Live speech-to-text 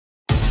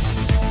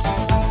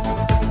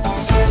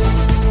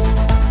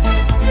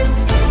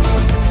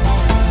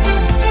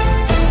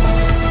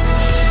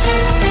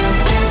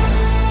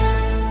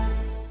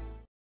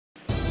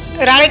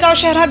राळेगाव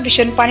शहरात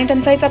भीषण पाणी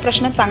टंचाईचा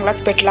प्रश्न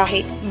चांगलाच पेटला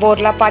आहे।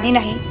 बोरला पाणी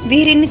नाही,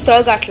 विहिरींनी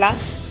तळ गाठला।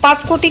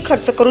 5 कोटी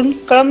खर्च करून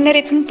कळमन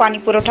येथून पाणी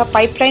पुरवठा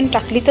पाईपलाईन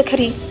टाकली तर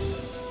खरी,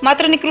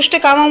 मात्र निकृष्ट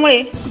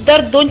कामामुळे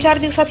दर 2-4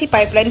 दिवसात ही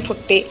पाईपलाईन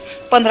फुटते।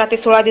 15 ते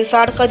 16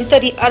 दिवसाआड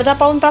कधीतरी अर्धा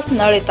पाऊण तास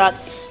नळ येतात।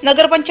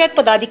 नगरपंचायत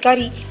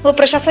पदाधिकारी व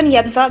प्रशासन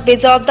यांचा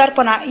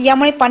बेजबाबदारपणा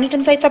यामुळे पाणी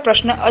टंचाईचा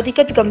प्रश्न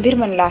अधिकच गंभीर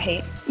बनला आहे।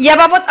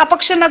 याबाबत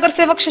अपक्ष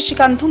नगरसेवक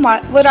शशिकांत धुमाळ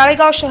व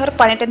राळेगाव शहर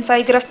पाणी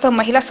टंचाईग्रस्त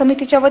महिला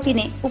समितीच्या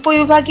वतीने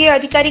उपविभागीय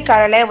अधिकारी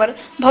कार्यालयावर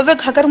भव्य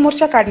घागर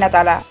मोर्चा काढण्यात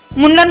आला।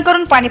 मुंडन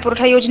करून पाणी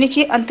पुरवठा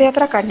योजनेची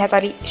अंत्ययात्रा काढण्यात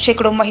आली।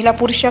 शेकडो महिला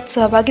पुरुष यात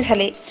सहभागी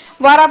झाले।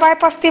 वारा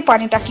बायपास ते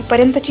पाणी टाकी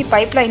पर्यंतची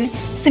पाईपलाईन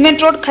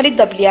सिमेंट रोड खाली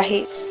दबली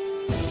आहे,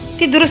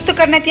 ती दुरुस्त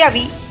करण्यात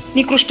यावी।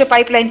 निकृष्ट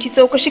पाईपलाईनची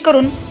चौकशी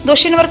करून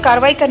दोषींवर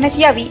कारवाई करण्यात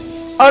यावी।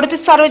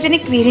 38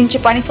 सार्वजनिक विहिरींचे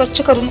पाणी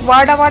स्वच्छ करून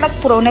वाडावाडात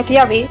पुरवण्यात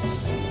यावे।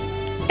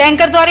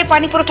 टँकरद्वारे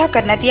पाणी पुरवठा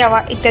करण्यात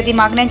यावा इत्यादी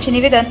मागण्यांचे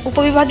निवेदन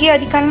उपविभागीय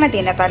अधिकाऱ्यांना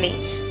देण्यात आले।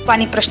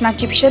 पाणी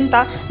प्रश्नाची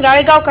भीषणता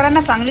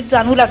राळेगावकरांना चांगलीच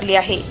जाणवू लागली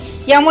आहे।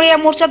 यामुळे या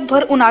मोर्चात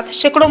भर उन्हात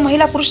शेकडो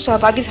महिला पुरुष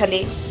सहभागी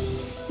झाले।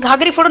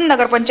 घागरी फोडून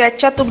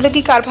नगरपंचायतच्या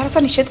तुगलकी कारभाराचा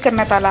निषेध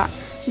करण्यात आला।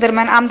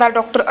 दरम्यान आमदार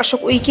डॉक्टर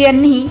अशोक उईके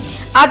यांनीही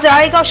आज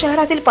राळेगाव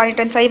शहरातील पाणी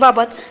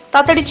टंचाईबाबत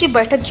तातडीची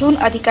बैठक घेऊन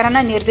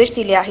अधिकाऱ्यांना निर्देश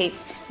दिले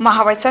आहेत।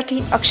 महावाईसाठी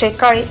अक्षय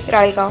काळे,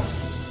 राळेगाव।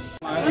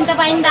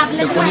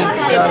 2019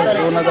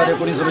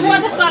 रोजी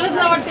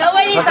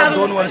सतत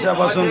 2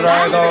 वर्षापासून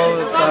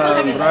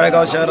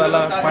राळेगाव शहराला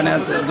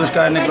पाण्याचा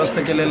दुष्काळाने ग्रस्त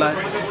केलेला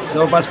आहे।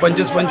 जवळपास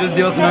 25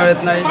 दिवस नळ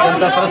येत नाही,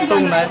 जनता त्रस्त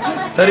होऊन आहे।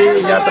 तरी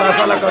या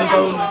त्रासाला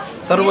कंटाळून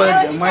सर्व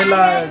महिला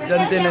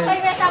जनतेने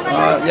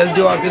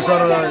SDO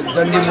ऑफिसवर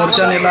जंगी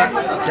मोर्चा नेला।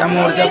 त्या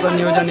मोर्चाचं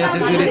नियोजन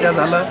यशस्वीरित्या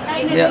झालं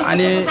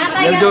आणि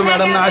SDO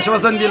मॅडमनं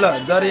आश्वासन दिलं,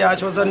 जर हे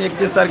आश्वासन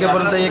 31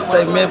 तारखेपर्यंत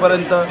 1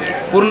 मेपर्यंत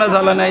पूर्ण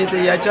झालं नाही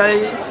तर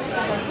याच्याही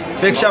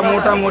पेक्षा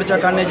मोठा मोर्चा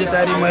काढण्याची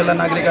तयारी महिला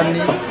नागरिकांनी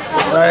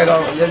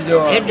राळेगाव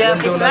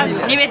SDOला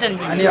दिली।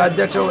 आणि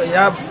अध्यक्ष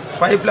या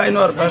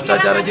पाईपलाईनवर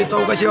भ्रष्टाचाराची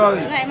चौकशी व्हावी,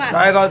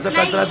 राळेगावचं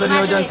कचऱ्याचं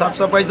नियोजन,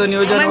 साफसफाईचं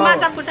नियोजन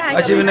व्हावं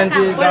अशी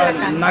विनंती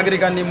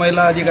नागरिकांनी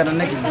महिला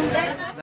अधिकाऱ्यांना केली।